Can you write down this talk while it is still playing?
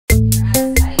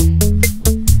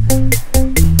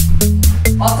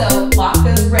Also, lock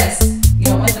those wrists. You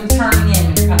don't want them turning in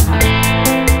when you're coming up. 1, 2,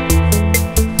 3,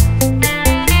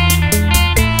 4,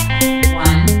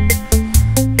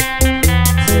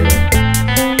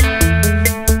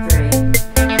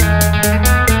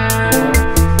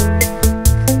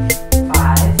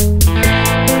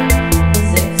 5,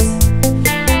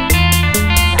 6,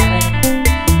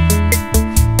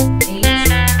 7, 8,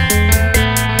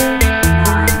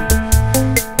 9, 10.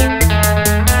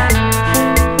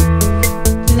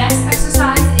 The next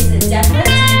exercise is a deadlift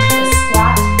into a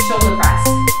squat shoulder press.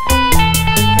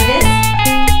 For this,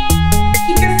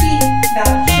 keep your feet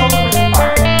about shoulder width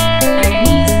apart and your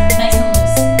knees nice and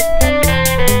loose.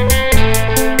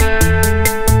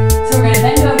 So we're going to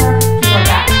bend over, keep our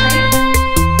back straight,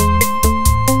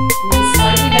 knees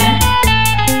slightly bent,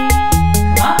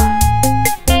 come up,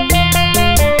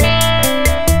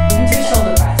 into a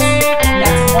shoulder press. And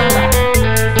that's 1 rep.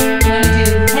 You're going to do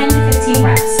 10 to 15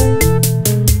 reps.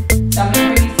 So I'm going to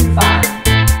bring you through 5.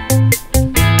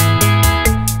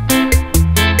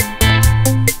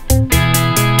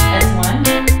 That's 1.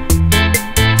 2. 3.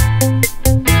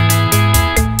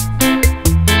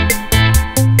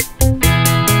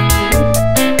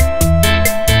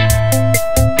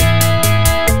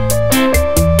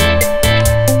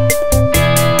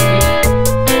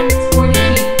 It's important to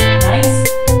keep nice,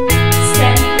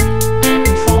 steady,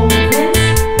 controlled movements.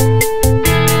 4.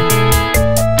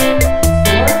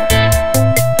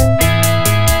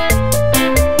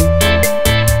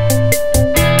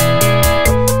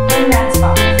 And that's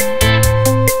 5.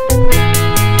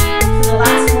 For the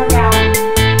last workout,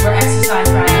 or exercise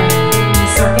rather, in the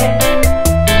circuit,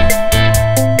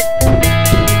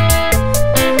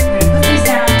 we're going to put these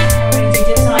down and we're going to do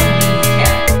dips on the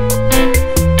chair.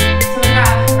 So we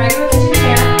grab a regular kitchen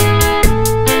chair,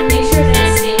 make sure that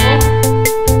it's stable,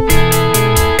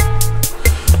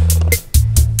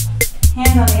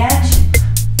 hands on the edge,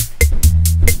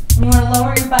 and you want to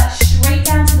lower your butt straight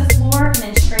down to the floor and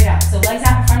then straight up. So legs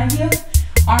out in front of you,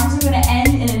 arms are going to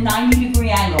end in a 90-degree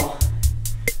angle.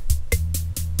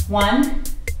 1,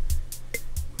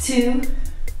 2,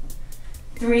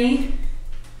 3,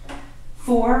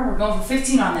 4. We're going for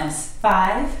 15 on this.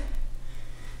 5,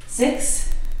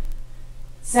 6,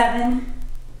 7,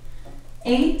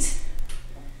 8,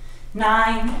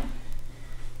 9,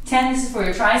 10. This is for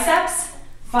your triceps.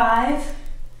 5,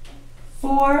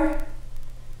 4,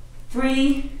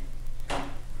 3,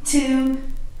 2,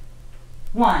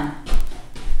 1.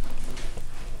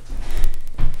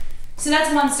 So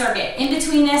that's 1 circuit. In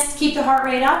between this, keep the heart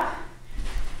rate up.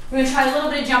 We're going to try a little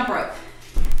bit of jump rope.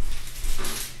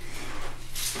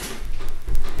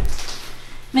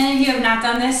 Many of you have not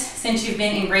done this since you've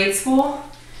been in grade school,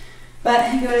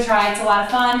 but give it a try. It's a lot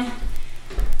of fun,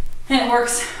 and it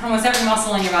works almost every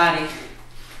muscle in your body.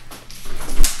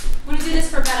 We're going to do this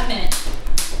for about a minute.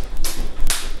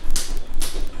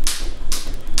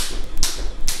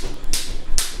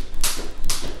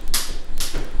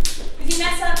 If you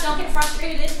mess up, don't get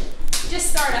frustrated. Just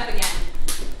start up again.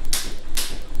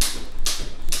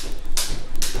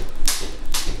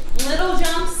 Little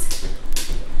jumps.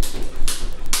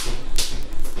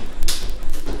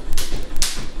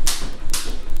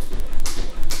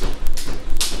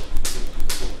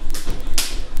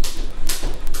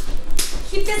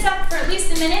 Keep this up for at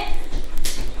least a minute.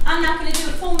 I'm not going to do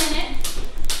a full minute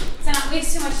so I don't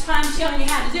waste too much time showing you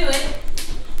how to do it.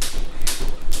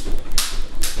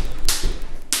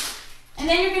 And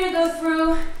then you're going to go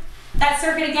through that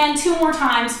circuit again 2 more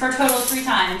times for a total of 3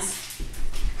 times.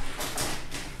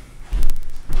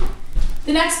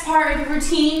 The next part of your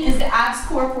routine is the abs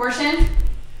core portion.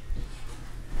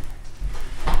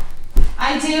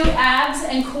 I do abs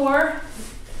and core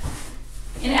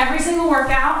in every single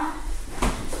workout.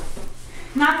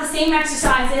 Not the same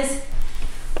exercises,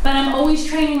 but I'm always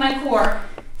training my core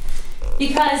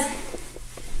because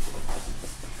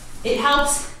it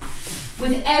helps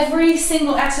with every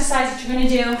single exercise that you're going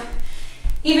to do,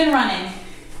 even running.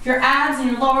 If your abs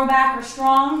and your lower back are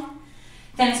strong,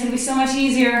 then it's going to be so much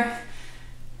easier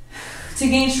to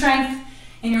gain strength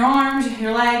in your arms,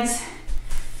 your legs.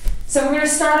 So we're going to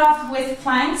start off with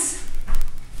planks.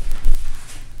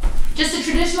 Just a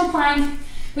traditional plank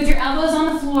with your elbows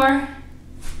on the floor,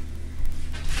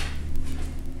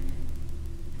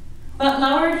 butt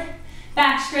lowered,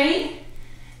 back straight.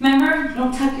 Remember,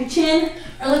 don't tuck your chin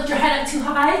or lift your head up too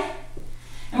high.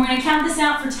 And we're going to count this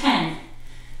out for 10.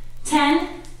 10,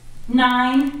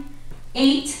 9,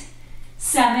 8,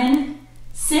 7,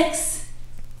 6,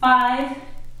 5,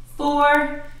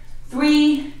 4,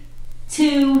 3,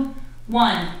 2,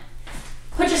 1.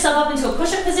 Put yourself up into a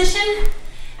push-up position,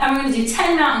 and we're going to do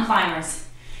 10 mountain climbers.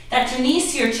 That's your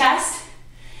knees to your chest.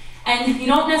 And you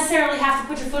don't necessarily have to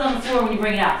put your foot on the floor when you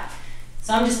bring it up.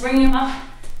 So I'm just bringing them up.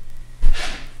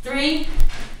 3,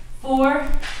 4,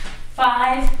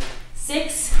 5,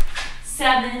 6,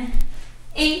 7,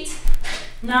 8,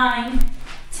 9,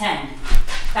 10.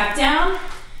 Back down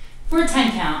for a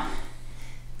 10 count.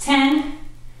 10,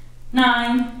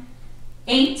 9,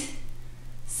 8,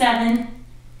 7,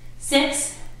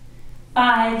 6,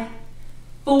 5,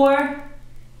 4,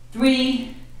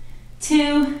 3,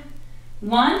 2,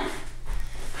 1.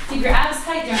 Keep your abs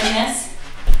tight during this.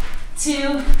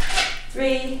 2,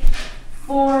 3,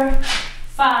 4,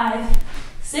 5,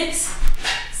 6,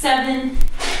 7,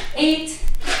 8,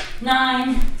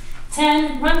 9,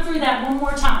 10. Run through that one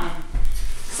more time.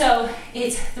 So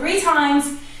it's 3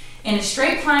 times in a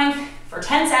straight plank for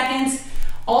 10 seconds,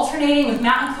 alternating with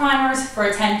mountain climbers for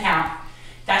a 10 count.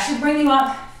 That should bring you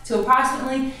up to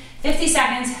approximately 50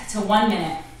 seconds to 1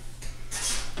 minute.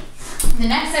 The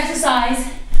next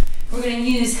exercise, we're going to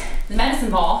use the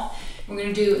medicine ball. We're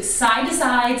going to do side to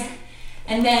side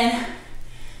and then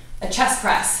a chest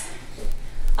press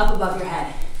up above your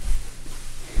head.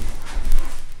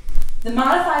 The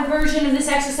modified version of this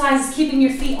exercise is keeping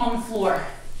your feet on the floor.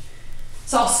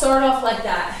 So I'll start off like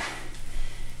that.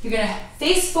 You're going to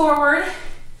face forward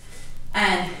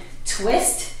and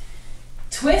twist,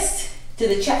 twist to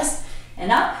the chest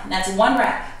and up, and that's 1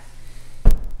 rep.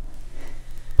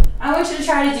 I want you to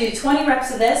try to do 20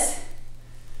 reps of this.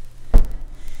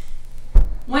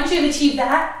 Once you've achieved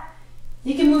that,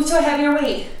 you can move to a heavier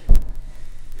weight,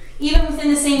 even within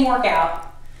the same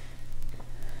workout.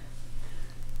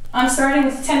 I'm starting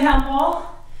with a 10-pound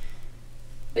ball,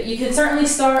 but you can certainly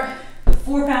start with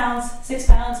 4 pounds, 6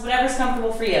 pounds, whatever's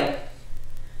comfortable for you.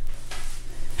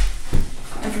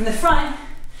 And from the front,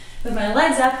 with my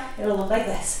legs up, it'll look like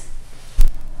this.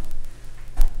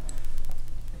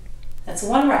 That's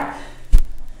 1 rep.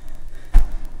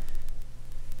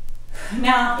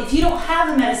 Now, if you don't have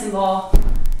a medicine ball,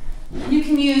 you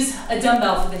can use a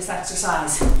dumbbell for this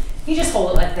exercise. You just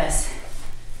hold it like this.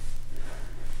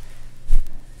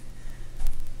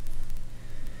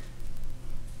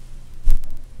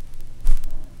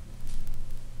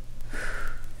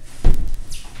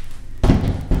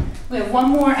 We have 1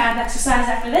 more ab exercise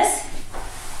after this.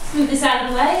 Let's move this out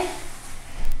of the way.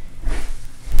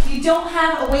 If you don't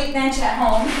have a weight bench at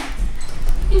home,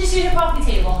 you can just use your coffee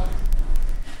table.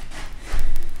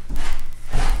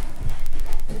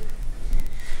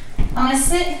 I'm going to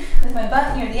sit with my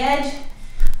butt near the edge,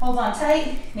 hold on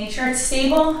tight, make sure it's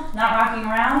stable, not rocking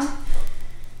around.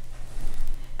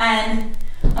 And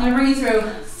I'm going to bring you through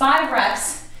 5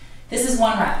 reps. This is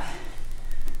 1 rep.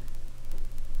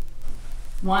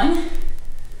 1,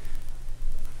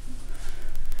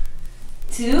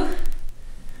 2,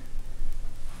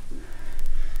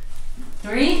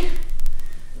 3,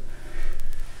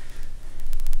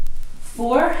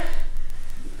 4,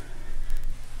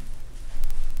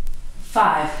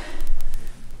 5.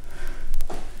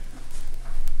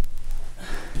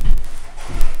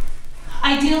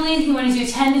 Ideally, you want to do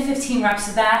 10 to 15 reps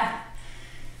of that,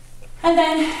 and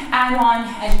then add on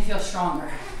as you feel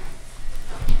stronger.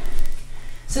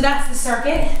 So that's the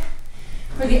circuit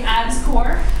for the abs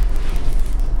core.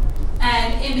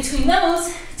 And in between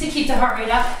those, to keep the heart rate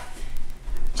up,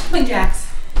 jumping jacks.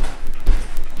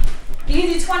 You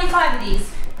can do 25 of these.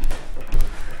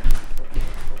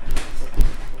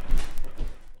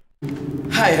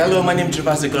 Hi, hello, my name is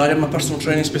Gervasio Gloria. I'm a personal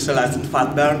trainer specialized in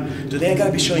fat burn. Today I'm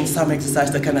going to be showing some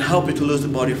exercises that can help you to lose the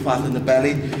body fat in the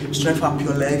belly, strengthen up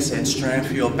your legs and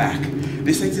strengthen your back.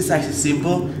 This exercise is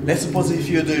simple. Let's suppose if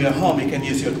you're doing it at home, you can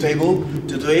use your table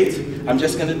to do it. I'm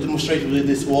just going to demonstrate with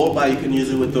this wall, but you can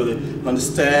use it with on the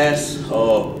stairs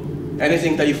or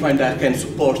anything that you find that can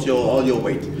support all your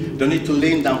weight. Don't need to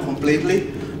lean down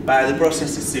completely, but the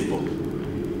process is simple.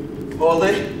 Hold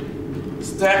it,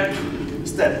 step,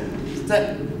 step.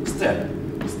 Step, step,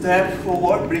 step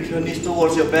forward, bring your knees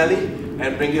towards your belly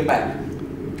and bring it back.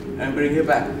 And bring it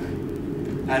back.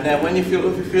 And then when if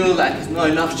you feel like it's not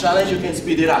enough challenge, you can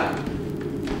speed it up.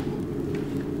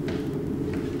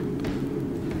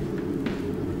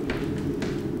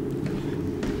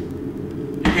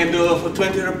 You can do it for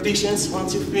 20 repetitions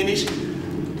once you finish.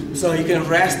 So you can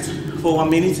rest for 1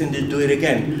 minute and then do it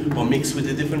again, or mix with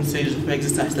the different stages of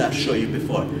exercise that I've shown you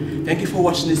before. Thank you for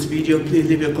watching this video. Please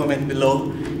leave your comment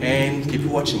below and keep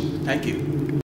watching. Thank you.